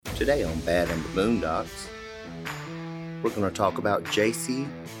Today on Bad and the Boondocks, we're going to talk about Jaycee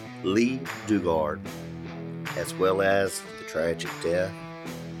Lee Dugard, as well as the tragic death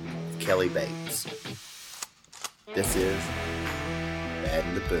of Kelly Bates. This is Bad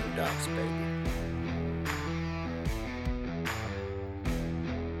and the Boondocks, baby.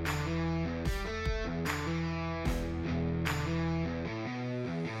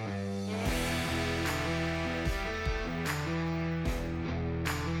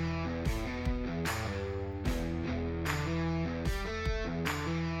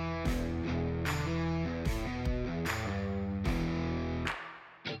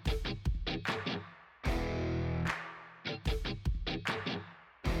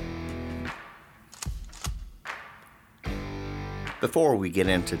 Before we get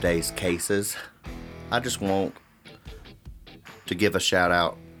into today's cases, I just want to give a shout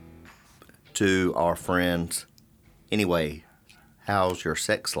out to our friends, Anyway, How's Your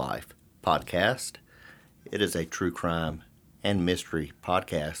Sex Life podcast. It is a true crime and mystery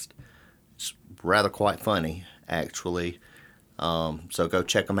podcast. It's rather quite funny, actually. So go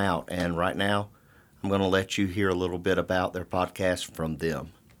check them out. And right now, I'm going to let you hear a little bit about their podcast from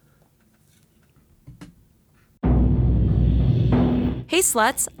them. Hey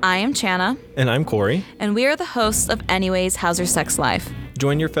sluts, I am Channa. And I'm Corey. And we are the hosts of Anyways, How's Your Sex Life?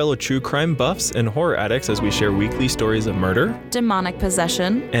 Join your fellow true crime buffs and horror addicts as we share weekly stories of murder, demonic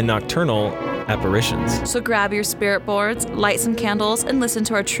possession, and nocturnal apparitions. So grab your spirit boards, light some candles, and listen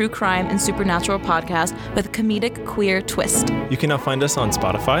to our true crime and supernatural podcast with a comedic queer twist. You can now find us on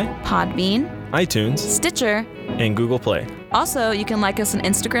Spotify, Podbean, iTunes, Stitcher, and Google Play. Also, you can like us on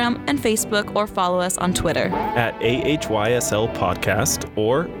Instagram and Facebook or follow us on Twitter at AHYSL Podcast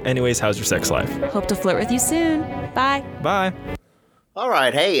or Anyways, How's Your Sex Life? Hope to flirt with you soon. Bye. Bye. All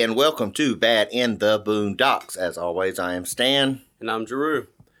right, hey, and welcome to Bad in the Boondocks. As always, I am Stan. And I'm Drew.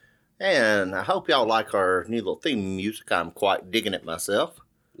 And I hope y'all like our new little theme music. I'm quite digging it myself.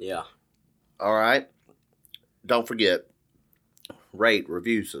 Yeah. All right. Don't forget, rate,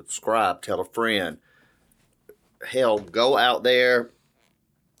 review, subscribe, tell a friend. Hell, go out there,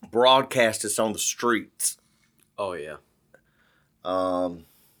 broadcast us on the streets. Oh, yeah.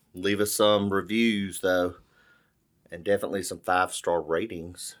 Leave us some reviews, though. And definitely some 5-star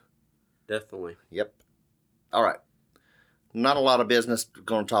ratings. Definitely. Yep. All right. Not a lot of business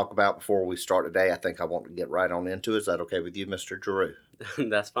going to talk about before we start today. I think I want to get right on into it. Is that okay with you, Mr. Drew?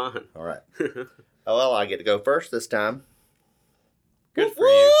 That's fine. All right. Oh, well, I get to go first this time. Good Whoop, for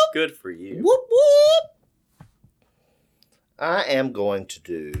you. whoop. Good for you. Whoop, whoop. I am going to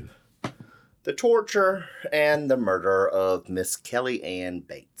do the torture and the murder of Miss Kelly Ann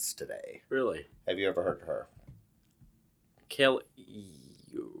Bates today. Really? Have you ever heard of her? Kelly,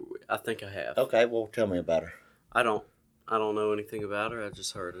 I think I have. Okay, well, tell me about her. I don't know anything about her. I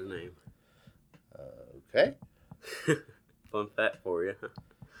just heard her name. Okay. Fun fact for you.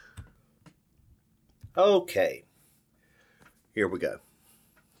 Okay. Here we go.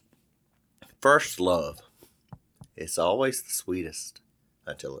 First love. It's always the sweetest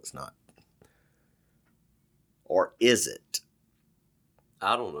until it's not. Or is it?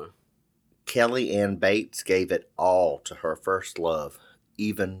 I don't know. Kelly Ann Bates gave it all to her first love,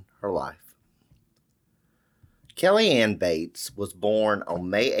 even her life. Kelly Ann Bates was born on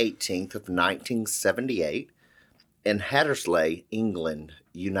May 18th of 1978 in Hattersley, England,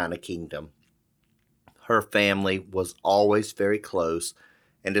 United Kingdom. Her family was always very close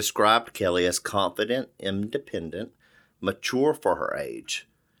and described Kelly as confident, independent, mature for her age.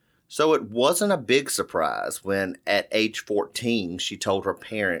 So it wasn't a big surprise when, at age 14, she told her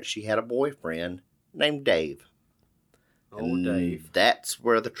parents she had a boyfriend named Dave. Oh, Dave. That's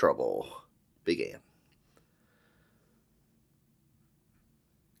where the trouble began.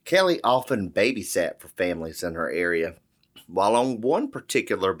 Kelly often babysat for families in her area. While on one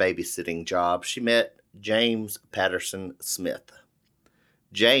particular babysitting job, she met James Patterson Smith.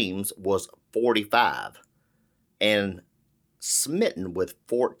 James was 45 and smitten with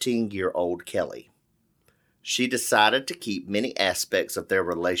 14-year-old Kelly. She decided to keep many aspects of their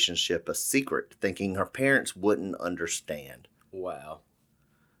relationship a secret, thinking her parents wouldn't understand. Wow.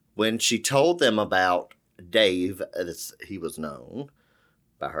 When she told them about Dave, as he was known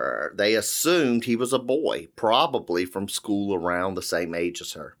by her, they assumed he was a boy, probably from school around the same age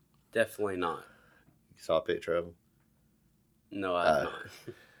as her. Definitely not. You saw a picture of him? No, I have not.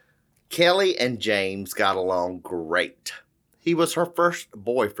 Kelly and James got along great. He was her first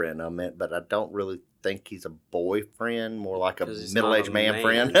boyfriend, but I don't really think he's a boyfriend, more like a middle-aged man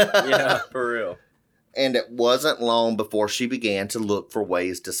friend. Yeah, for real. And it wasn't long before she began to look for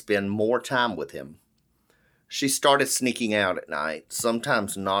ways to spend more time with him. She started sneaking out at night,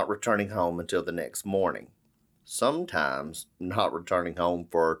 sometimes not returning home until the next morning, sometimes not returning home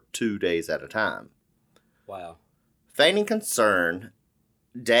for 2 days at a time. Wow. Feigning concern,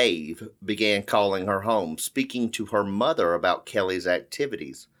 Dave began calling her home, speaking to her mother about Kelly's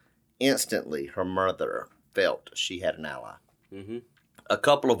activities. Instantly, her mother felt she had an ally. Mm-hmm. A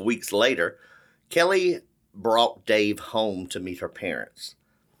couple of weeks later, Kelly brought Dave home to meet her parents.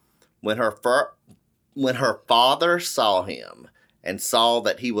 When her father saw him and saw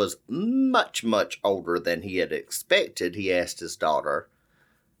that he was much, much older than he had expected, he asked his daughter,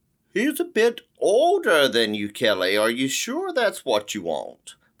 "He's a bit older than you, Kelly. Are you sure that's what you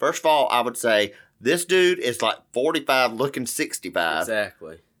want?" First of all, I would say, this dude is like 45 looking 65.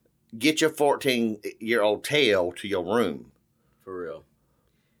 Exactly. Get your 14-year-old tail to your room. For real.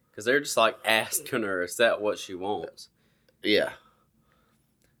 Because they're just like asking her, is that what she wants? Yeah.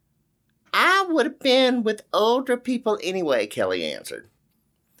 "I would have been with older people anyway," Kelly answered.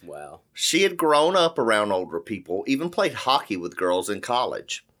 Wow. She had grown up around older people, even played hockey with girls in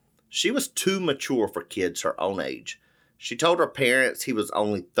college. She was too mature for kids her own age. She told her parents he was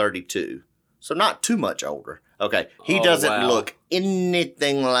only 32, so not too much older. Okay, he doesn't look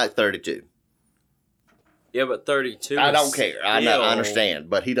anything like 32. Yeah, but 32 I is don't care. I know, still, I understand,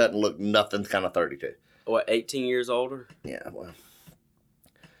 but he doesn't look nothing kind of 32. What, 18 years older? Yeah, well.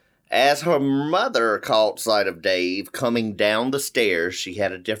 As her mother caught sight of Dave coming down the stairs, she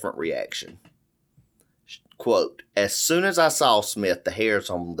had a different reaction. Quote, "As soon as I saw Smith, the hairs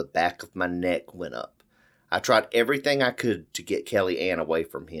on the back of my neck went up. I tried everything I could to get Kelly Ann away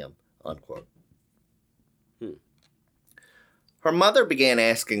from him." Unquote. Her mother began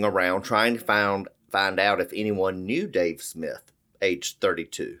asking around, trying to find out if anyone knew Dave Smith, aged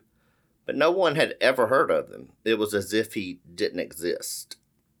 32. But no one had ever heard of him. It was as if he didn't exist.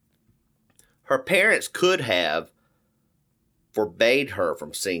 Her parents could have forbade her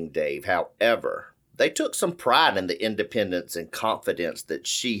from seeing Dave. However, they took some pride in the independence and confidence that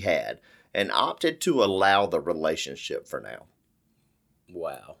she had and opted to allow the relationship for now.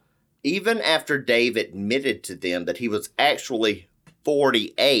 Wow. Even after Dave admitted to them that he was actually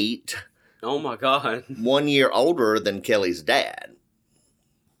 48, Oh my God. 1 year older than Kelly's dad.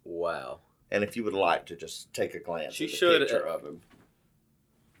 Wow. And if you would like to just take a glance She at the should- picture of him.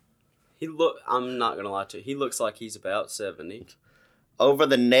 I'm not going to lie to you. He looks like he's about 70. Over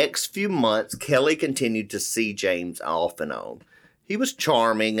the next few months, Kelly continued to see James off and on. He was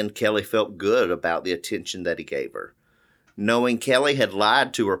charming, and Kelly felt good about the attention that he gave her. Knowing Kelly had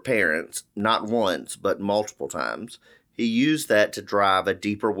lied to her parents, not once, but multiple times, he used that to drive a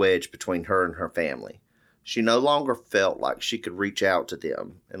deeper wedge between her and her family. She no longer felt like she could reach out to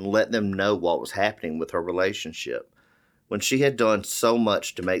them and let them know what was happening with her relationship, when she had done so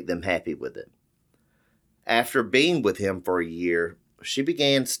much to make them happy with it. After being with him for a year, she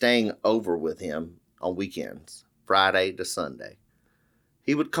began staying over with him on weekends, Friday to Sunday.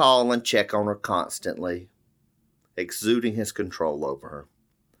 He would call and check on her constantly, exuding his control over her.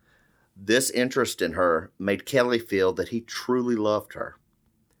 This interest in her made Kelly feel that he truly loved her.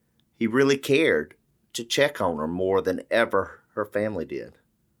 He really cared to check on her more than ever her family did.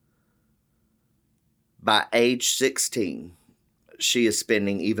 By age 16, she is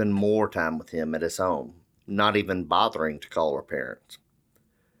spending even more time with him at his home, not even bothering to call her parents.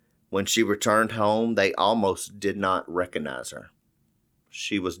 When she returned home, they almost did not recognize her.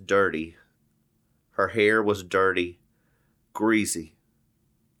 She was dirty. Her hair was dirty, greasy,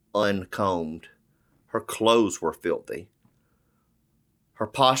 uncombed. Her clothes were filthy. Her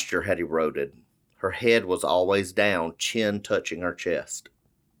posture had eroded. Her head was always down, chin touching her chest.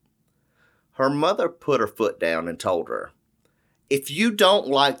 Her mother put her foot down and told her, "If you don't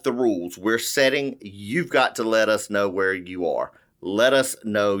like the rules we're setting, you've got to let us know where you are. Let us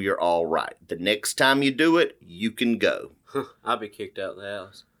know you're all right. The next time you do it, you can go." I'd be kicked out of the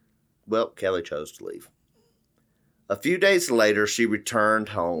house. Well, Kelly chose to leave. A few days later, she returned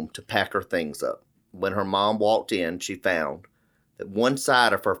home to pack her things up. When her mom walked in, she found that one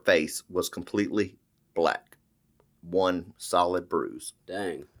side of her face was completely black. One solid bruise.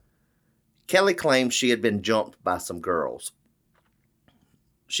 Dang. Kelly claimed she had been jumped by some girls.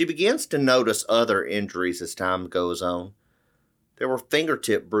 She begins to notice other injuries as time goes on. There were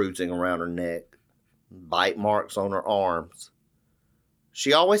fingertip bruising around her neck, bite marks on her arms.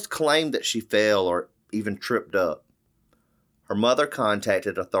 She always claimed that she fell or even tripped up. Her mother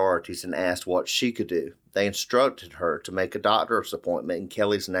contacted authorities and asked what she could do. They instructed her to make a doctor's appointment in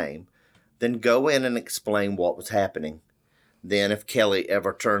Kelly's name, then go in and explain what was happening. Then, if Kelly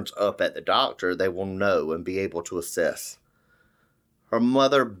ever turns up at the doctor, they will know and be able to assess. Her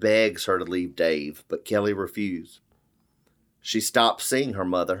mother begs her to leave Dave, but Kelly refused. She stopped seeing her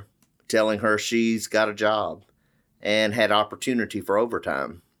mother, telling her she's got a job and had opportunity for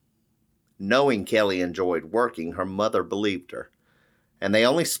overtime. Knowing Kelly enjoyed working, her mother believed her, and they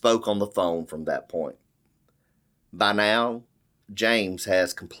only spoke on the phone from that point. By now, James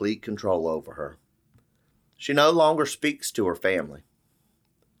has complete control over her. She no longer speaks to her family.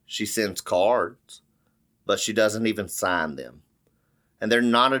 She sends cards, but she doesn't even sign them, and they're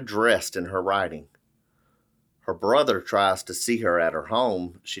not addressed in her writing. Her brother tries to see her at her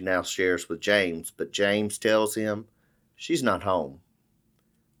home she now shares with James, but James tells him she's not home.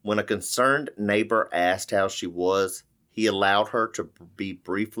 When a concerned neighbor asked how she was, he allowed her to be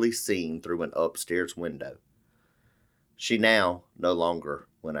briefly seen through an upstairs window. She now no longer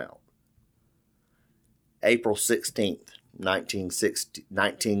went out. April 16th,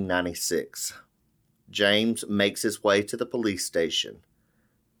 1996. James makes his way to the police station,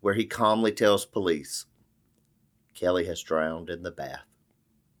 where he calmly tells police Kelly has drowned in the bath.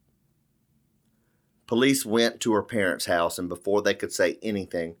 Police went to her parents' house, and before they could say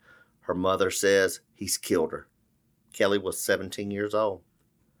anything, her mother says he's killed her. Kelly was 17 years old.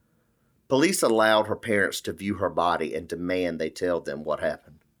 Police allowed her parents to view her body and demand they tell them what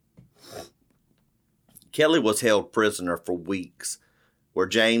happened. Kelly was held prisoner for weeks, where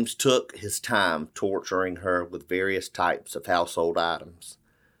James took his time torturing her with various types of household items.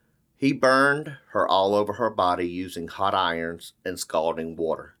 He burned her all over her body using hot irons and scalding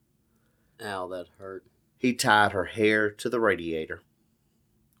water. Ow, that hurt. He tied her hair to the radiator.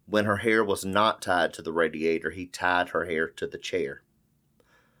 When her hair was not tied to the radiator, he tied her hair to the chair,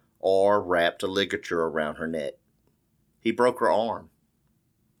 or wrapped a ligature around her neck. He broke her arm.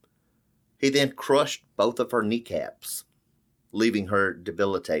 He then crushed both of her kneecaps, leaving her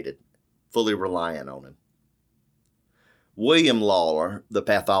debilitated, fully reliant on him. William Lawler, the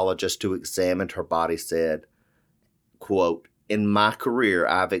pathologist who examined her body, said, quote, "In my career,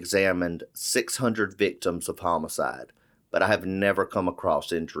 I've examined 600 victims of homicide, but I have never come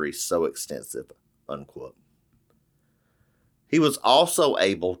across injuries so extensive," unquote. He was also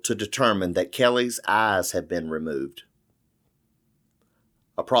able to determine that Kelly's eyes had been removed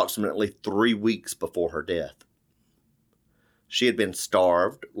approximately 3 weeks before her death. She had been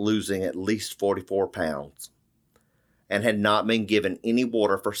starved, losing at least 44 pounds, and had not been given any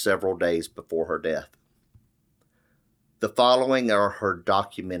water for several days before her death. The following are her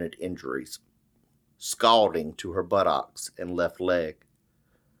documented injuries: scalding to her buttocks and left leg,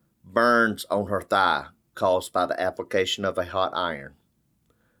 burns on her thigh caused by the application of a hot iron,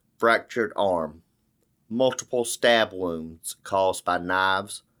 fractured arm, multiple stab wounds caused by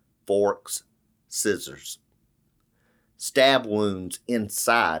knives, forks, scissors, stab wounds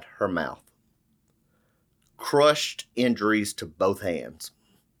inside her mouth, crushed injuries to both hands,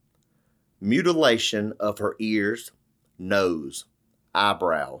 mutilation of her ears, nose,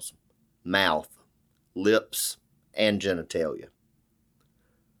 eyebrows, mouth, lips, and genitalia,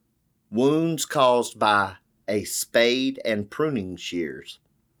 wounds caused by a spade and pruning shears,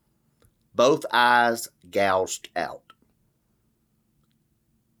 both eyes gouged out,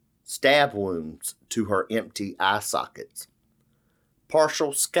 stab wounds to her empty eye sockets,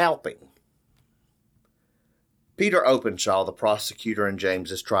 partial scalping. Peter Openshaw, the prosecutor in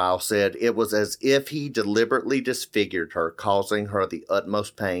James's trial, said it was as if he deliberately disfigured her, causing her the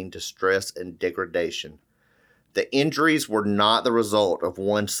utmost pain, distress, and degradation. The injuries were not the result of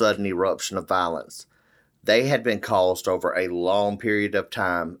one sudden eruption of violence. They had been caused over a long period of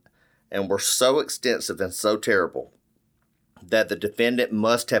time and were so extensive and so terrible that the defendant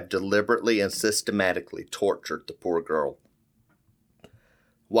must have deliberately and systematically tortured the poor girl.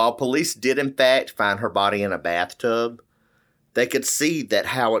 While police did in fact find her body in a bathtub, they could see that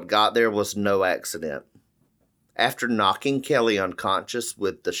how it got there was no accident. After knocking Kelly unconscious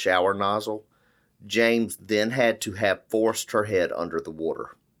with the shower nozzle, James then had to have forced her head under the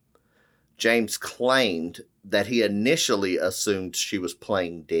water. James claimed that he initially assumed she was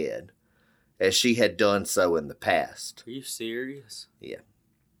playing dead, as she had done so in the past. Are you serious? Yeah.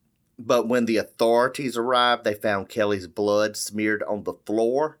 But when the authorities arrived, they found Kelly's blood smeared on the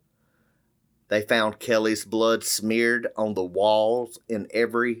floor. They found Kelly's blood smeared on the walls in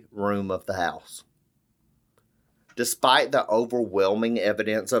every room of the house. Despite the overwhelming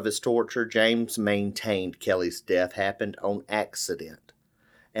evidence of his torture, James maintained Kelly's death happened on accident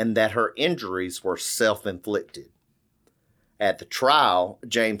and that her injuries were self-inflicted. At the trial,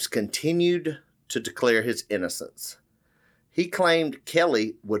 James continued to declare his innocence. He claimed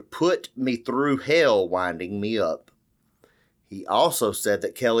Kelly would put me through hell winding me up. He also said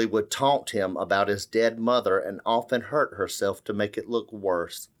that Kelly would taunt him about his dead mother and often hurt herself to make it look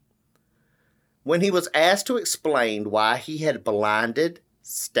worse. When he was asked to explain why he had blinded,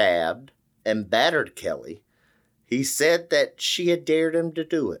 stabbed, and battered Kelly, he said that she had dared him to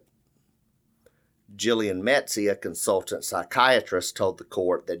do it. Jillian Metzi, a consultant psychiatrist, told the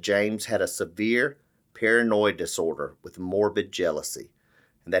court that James had a severe paranoid disorder with morbid jealousy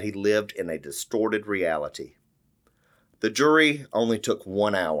and that he lived in a distorted reality. The jury only took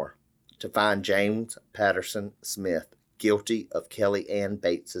 1 hour to find James Patterson Smith guilty of Kelly Ann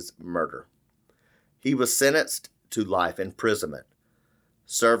Bates's murder. He was sentenced to life imprisonment,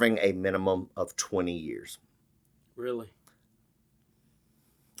 serving a minimum of 20 years. Really?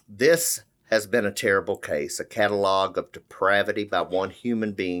 This has been a terrible case, a catalog of depravity by one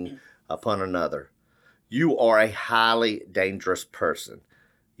human being upon another. You are a highly dangerous person.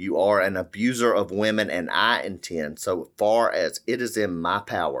 You are an abuser of women, and I intend, so far as it is in my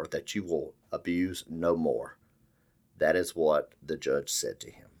power, that you will abuse no more. That is what the judge said to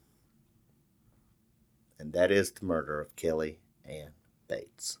him. And that is the murder of Kelly Ann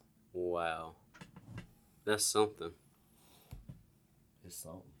Bates. Wow. That's something. It's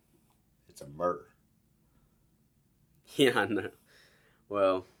something. It's a murder. Yeah, I know.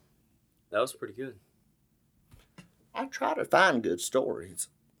 Well, that was pretty good. I try to find good stories.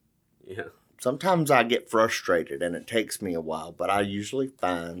 Yeah. Sometimes I get frustrated and it takes me a while, but I usually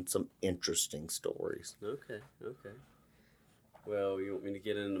find some interesting stories. Okay. Well, you want me to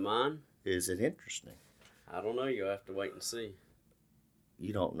get into mine? Is it interesting? I don't know. You'll have to wait and see.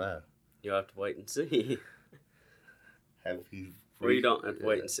 You don't know. You'll have to wait and see. Have you? Well, you don't have to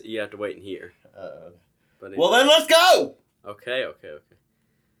wait and see. You have to wait and hear. But anyway. Well, then let's go! Okay.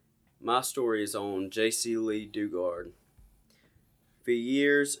 My story is on J.C. Lee Dugard. For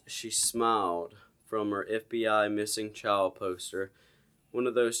years, she smiled from her FBI missing child poster, one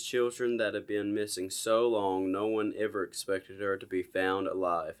of those children that had been missing so long no one ever expected her to be found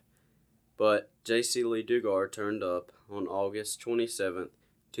alive. But J.C. Lee Dugard turned up on August 27,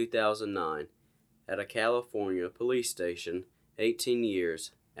 2009, at a California police station 18 years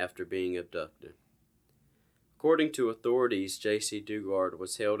after being abducted. According to authorities, J.C. Dugard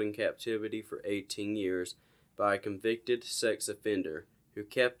was held in captivity for 18 years by a convicted sex offender who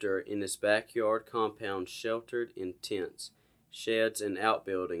kept her in his backyard compound sheltered in tents, sheds, and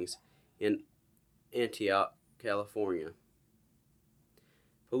outbuildings in Antioch, California.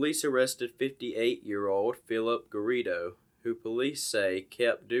 Police arrested 58-year-old Philip Garrido, who police say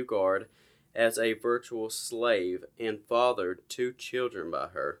kept Dugard as a virtual slave and fathered 2 children by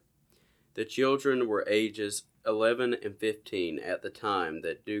her. The children were ages 11 and 15 at the time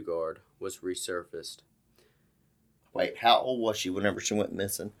that Dugard was resurfaced. Wait, how old was she whenever she went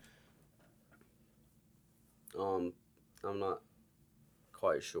missing? I'm not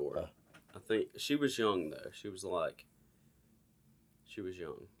quite sure. I think she was young though. She was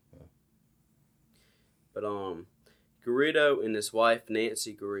young. But Garrido and his wife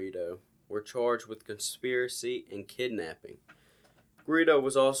Nancy Garrido were charged with conspiracy and kidnapping. Garrido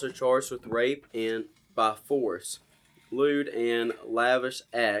was also charged with rape and by force, lewd and lavish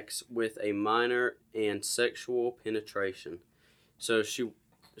acts with a minor, and sexual penetration. So she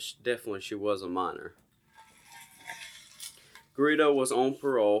was a minor. Garrido was on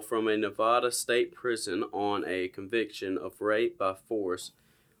parole from a Nevada state prison on a conviction of rape by force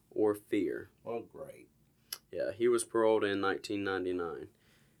or fear. Oh, great. Yeah, he was paroled in 1999.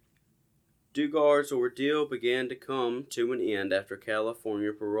 Dugard's ordeal began to come to an end after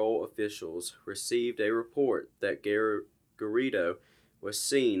California parole officials received a report that Garrido was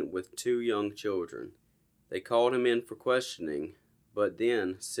seen with 2 young children. They called him in for questioning, but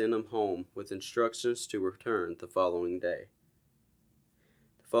then sent him home with instructions to return the following day.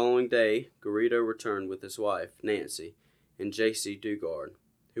 The following day, Garrido returned with his wife, Nancy, and J.C. Dugard,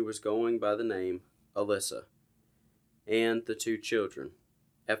 who was going by the name Alyssa, and the 2 children.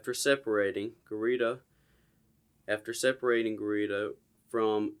 After separating Garrido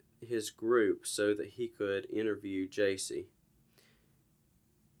from his group so that he could interview J.C.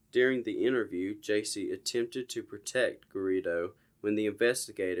 During the interview, J.C. attempted to protect Garrido when the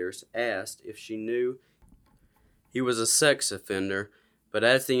investigators asked if she knew he was a sex offender, but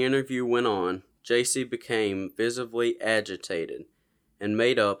as the interview went on, J.C. became visibly agitated and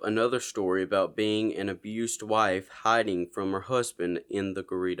made up another story about being an abused wife hiding from her husband in the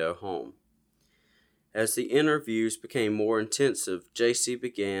Garrido home. As the interviews became more intensive, J.C.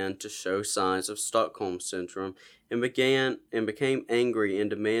 began to show signs of Stockholm Syndrome and became angry and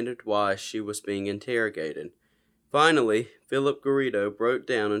demanded why she was being interrogated. Finally, Philip Garrido broke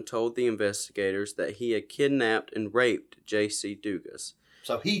down and told the investigators that he had kidnapped and raped J.C. Dugas.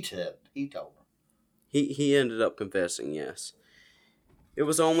 So he told her. He ended up confessing, yes. It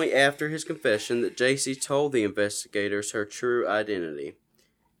was only after his confession that J.C. told the investigators her true identity.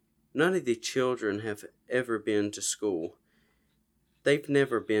 None of the children have ever been to school. They've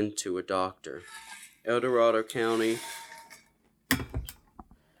never been to a doctor. El Dorado County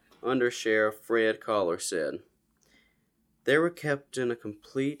Undersheriff Fred Collar said, "They were kept in a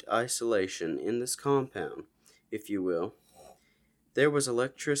complete isolation in this compound, if you will. There was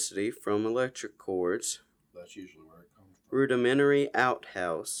electricity from electric cords, That's usually where it comes from. rudimentary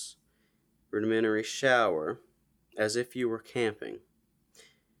outhouse, rudimentary shower, as if you were camping.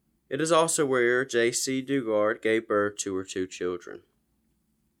 It is also where J.C. Dugard gave birth to her 2 children."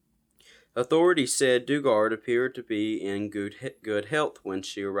 Authorities said Dugard appeared to be in good health when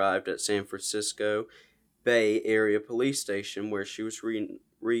she arrived at San Francisco Bay Area Police Station, where she was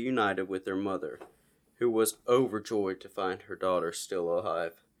reunited with her mother, who was overjoyed to find her daughter still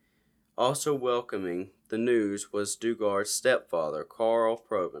alive. Also welcoming the news was Dugard's stepfather, Carl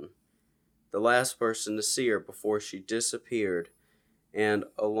Probin, the last person to see her before she disappeared and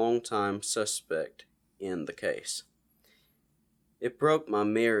a longtime suspect in the case. "It broke my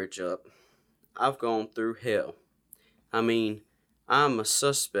marriage up. I've gone through hell. I mean, I'm a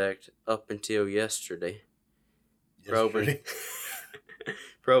suspect up until yesterday."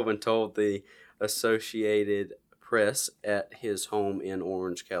 Probin told the Associated Press at his home in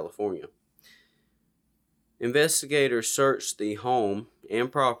Orange, California. Investigators searched the home and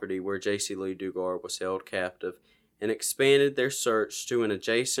property where J.C. Lee Dugard was held captive and expanded their search to an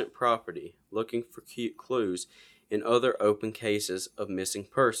adjacent property, looking for clues in other open cases of missing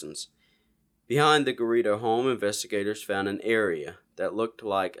persons. Behind the Garrido home, investigators found an area that looked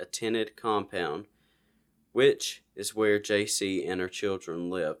like a tented compound, which is where J.C. and her children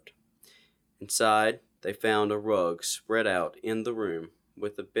lived. Inside, they found a rug spread out in the room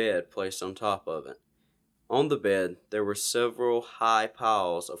with a bed placed on top of it. On the bed, there were several high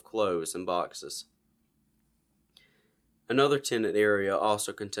piles of clothes and boxes. Another tented area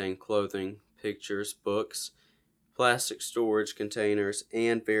also contained clothing, pictures, books, plastic storage containers,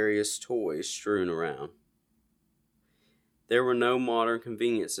 and various toys strewn around. There were no modern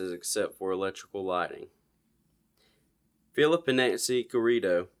conveniences except for electrical lighting. Philip and Nancy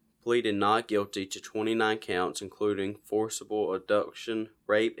Garrido pleaded not guilty to 29 counts, including forcible abduction,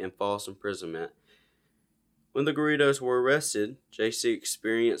 rape, and false imprisonment. When the Garridos were arrested, J.C.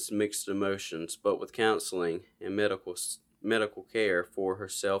 experienced mixed emotions, but with counseling and medical care for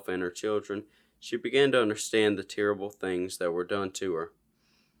herself and her children, she began to understand the terrible things that were done to her.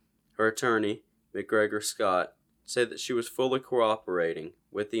 Her attorney, McGregor Scott, said that she was fully cooperating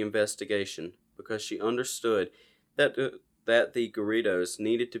with the investigation because she understood that the Garridos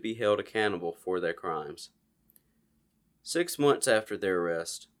needed to be held accountable for their crimes. 6 months after their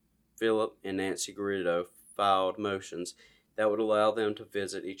arrest, Philip and Nancy Garrido filed motions that would allow them to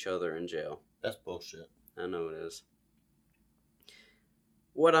visit each other in jail. That's bullshit. I know it is.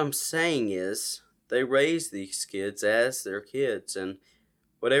 What I'm saying is, they raise these kids as their kids, and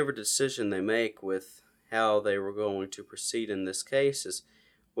whatever decision they make with how they were going to proceed in this case is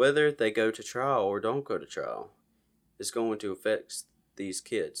whether they go to trial or don't go to trial is going to affect these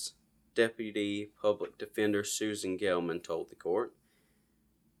kids, Deputy Public Defender Susan Gelman told the court.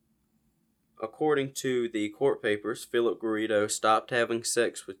 According to the court papers, Philip Garrido stopped having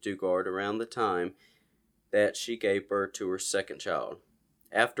sex with Dugard around the time that she gave birth to her second child.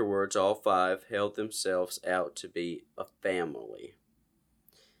 Afterwards, all 5 held themselves out to be a family,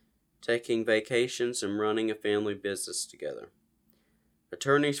 taking vacations and running a family business together.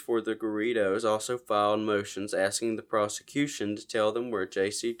 Attorneys for the Garridos also filed motions asking the prosecution to tell them where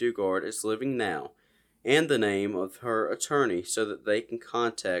J.C. Dugard is living now and the name of her attorney so that they can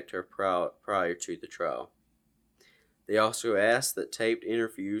contact her prior to the trial. They also asked that taped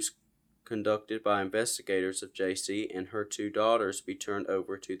interviews conducted by investigators of J.C. and her 2 daughters be turned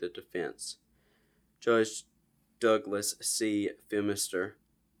over to the defense. Judge Douglas C. Phimister,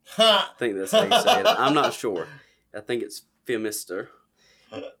 I think that's how you say it, I'm not sure, I think it's Phimister,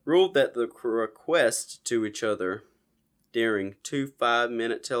 ruled that the request to each other during 2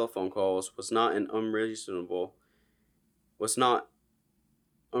 5-minute telephone calls was not unreasonable,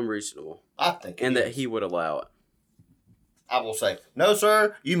 I think and that he would allow it. I will say, no,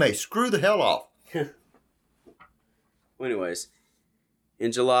 sir, you may screw the hell off. Well, anyways,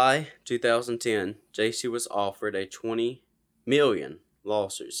 in July 2010, J.C. was offered a $20 million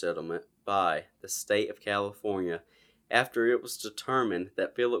lawsuit settlement by the state of California after it was determined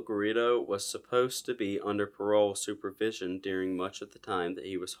that Philip Garrido was supposed to be under parole supervision during much of the time that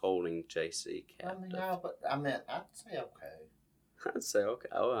he was holding JC captive. I'd say okay. I'd say, okay,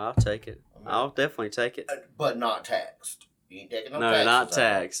 I'll take it. I'll definitely take it. But not taxed. You ain't taking no No, taxes. not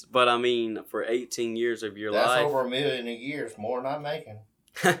taxed. But I mean, for 18 years of your That's life. over $1 million a year. It's more than I'm making.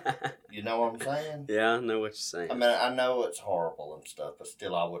 You know what I'm saying? Yeah, I know what you're saying. I mean, I know it's horrible and stuff, but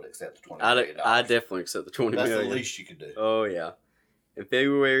still, I would accept the $20 million. I definitely accept the $20 That's million. the least you could do. Oh, yeah. In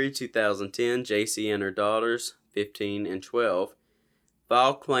February 2010, JC and her daughters, 15 and 12,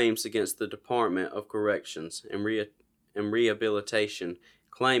 filed claims against the Department of Corrections and Rehabilitation,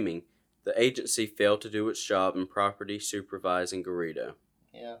 claiming the agency failed to do its job in properly supervising Garrido.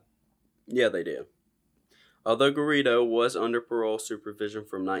 Yeah. Yeah, they did. Although Garrido was under parole supervision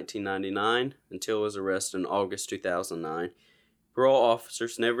from 1999 until his arrest in August 2009, parole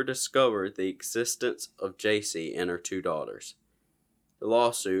officers never discovered the existence of JC and her 2 daughters. The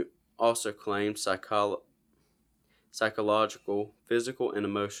lawsuit also claimed psychological, physical, and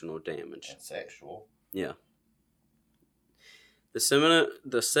emotional damage. And sexual. Yeah. The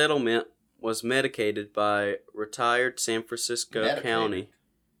settlement was medicated by retired San Francisco County.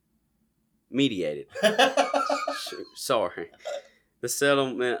 Mediated. Sorry. The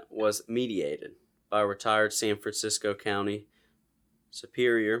settlement was mediated by retired San Francisco County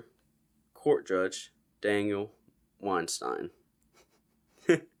Superior Court Judge Daniel Weinstein.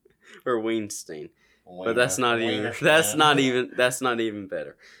 Or Weinstein. But that's not even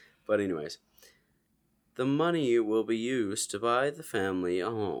better. But anyways. The money will be used to buy the family a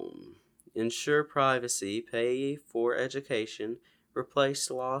home, ensure privacy, pay for education, replace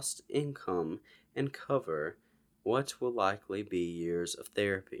lost income, and cover what will likely be years of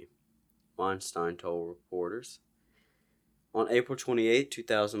therapy, Weinstein told reporters. On April 28,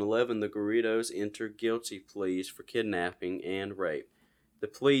 2011, the Garridos entered guilty pleas for kidnapping and rape. The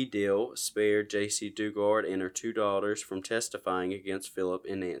plea deal spared J.C. Dugard and her 2 daughters from testifying against Philip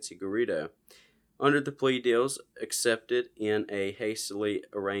and Nancy Garrido. Under the plea deals accepted in a hastily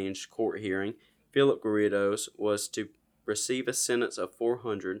arranged court hearing, Philip Garrido was to receive a sentence of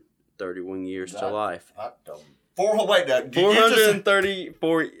 431 years to life.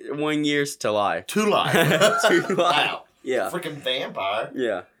 431 years to life. To life. To life. Wow. Yeah. Freaking vampire.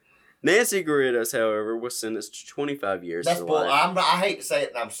 Yeah. Nancy Garrido, however, was sentenced to 25 years to life. I hate to say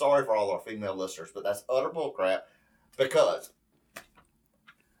it, and I'm sorry for all our female listeners, but that's utter bull crap. Because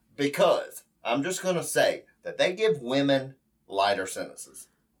I'm just going to say that they give women lighter sentences.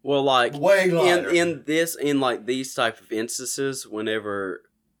 Well, like, way lighter. in these type of instances, whenever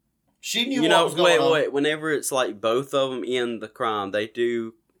she knew what was going on. Whenever it's like both of them in the crime, they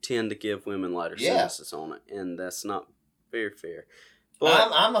do tend to give women lighter sentences on it, and that's not very fair.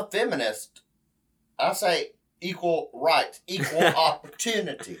 But I'm a feminist. I say equal rights, equal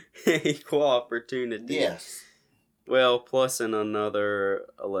opportunity. Equal opportunity. Yes. Well, plus in another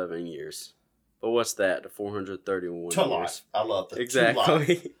 11 years. But what's that? The 431 to years. Life. I love that.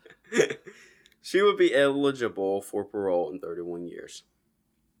 Exactly. She would be eligible for parole in 31 years.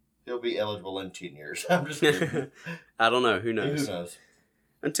 He'll be eligible in 10 years. I'm just kidding. I don't know. Who knows? Who knows?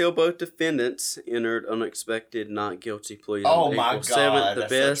 Until both defendants entered unexpected not guilty pleas on April my God,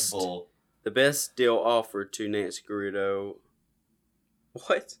 7th. The best deal offered to Nancy Garrido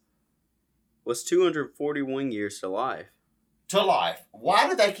was 241 years to life. To life. Why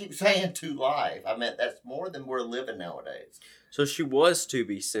do they keep saying to life? I mean, that's more than we're living nowadays. So she was to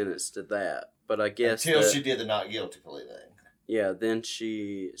be sentenced to that, but I guess until she did the not guilty plea thing. Yeah, then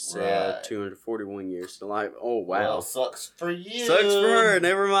she said 241 years to life. Oh, wow. Well, sucks for you. Sucks for her.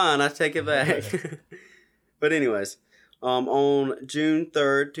 Never mind. I take it back. But anyways, on June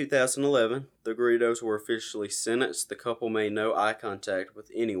 3rd, 2011, the Garridos were officially sentenced. The couple made no eye contact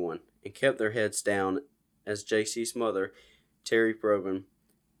with anyone and kept their heads down as JC's mother, Terry Probin,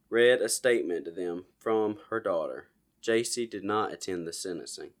 read a statement to them from her daughter. JC did not attend the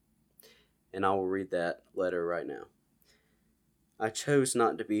sentencing. And I will read that letter right now. I chose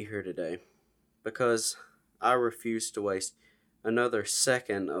not to be here today because I refuse to waste another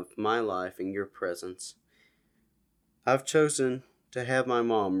second of my life in your presence. I've chosen to have my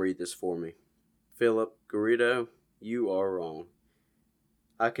mom read this for me. Philip Garrido, you are wrong.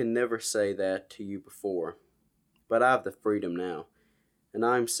 I can never say that to you before, but I have the freedom now, and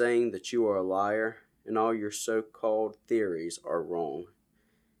I'm saying that you are a liar and all your so-called theories are wrong.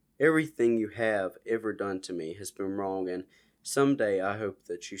 Everything you have ever done to me has been wrong, and someday I hope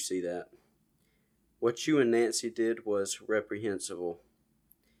that you see that. What you and Nancy did was reprehensible.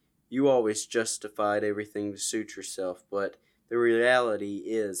 You always justified everything to suit yourself, but the reality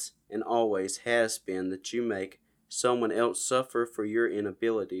is, and always has been, that you make someone else suffer for your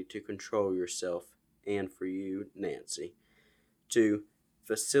inability to control yourself, and for you, Nancy, to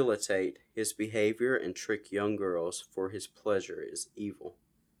facilitate his behavior and trick young girls for his pleasure is evil.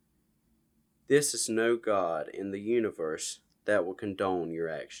 This is no God in the universe that will condone your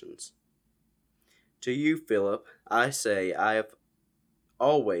actions. To you, Philip, I say I have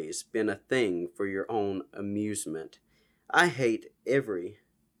always been a thing for your own amusement. I hate every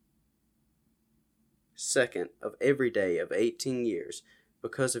second of every day of 18 years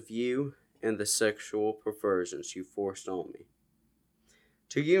because of you and the sexual perversions you forced on me.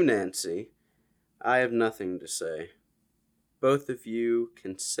 To you, Nancy, I have nothing to say. Both of you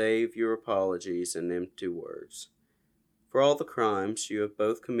can save your apologies in empty words. For all the crimes you have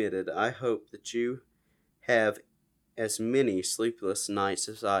both committed, I hope that you have as many sleepless nights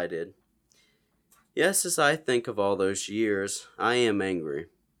as I did. Yes, as I think of all those years, I am angry,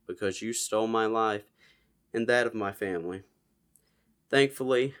 because you stole my life and that of my family.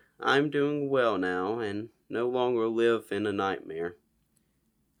 Thankfully, I'm doing well now and no longer live in a nightmare.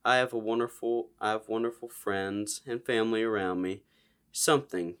 I have wonderful friends and family around me,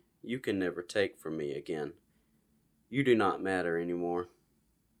 something you can never take from me again. You do not matter anymore.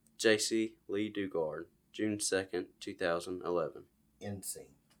 J.C. Lee Dugard, June 2nd, 2011. Insane.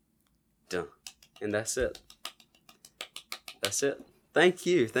 Done. And that's it. That's it. Thank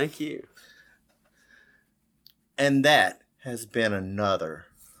you. And that has been another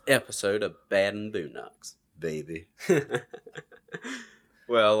Episode of Bad and Boondocks. baby.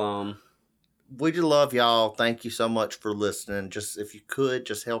 Well, We just love y'all. Thank you so much for listening. Just if you could,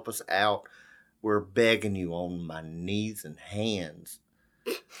 just help us out. We're begging you on my knees and hands.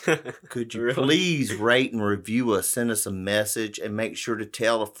 Could you Really? please rate and review us, send us a message, and make sure to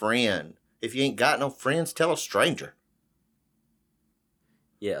tell a friend. If you ain't got no friends, tell a stranger.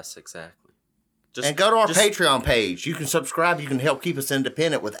 Yes, exactly. And go to our Patreon page. You can subscribe. You can help keep us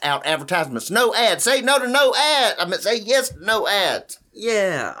independent without advertisements. No ads. Say no to no ads. Say yes to no ads.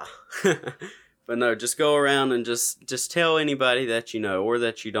 Yeah. But no, just go around and just tell anybody that you know or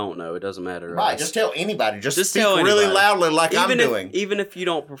that you don't know. It doesn't matter. Right. Just tell anybody. Just speak tell really anybody. loudly like I'm doing. Even if you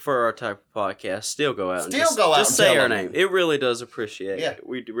don't prefer our type of podcast, still go out and Still go out just and say tell our them. name. It really does appreciate Yeah. it.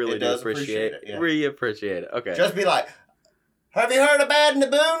 We really It do does appreciate appreciate it, yeah. We appreciate it. Okay. Just be like, have you heard of Bad in the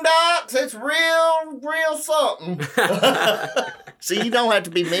Boondocks? It's real something. See, you don't have to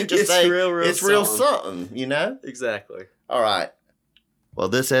be mean. Just It's say real it's real something, you know? Exactly. All right. Well,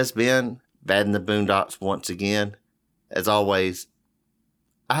 this has been Bad in the Boondocks once again. As always,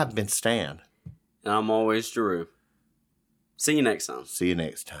 I have been Stan. And I'm always Drew. See you next time. See you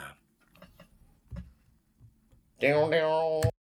next time. Down.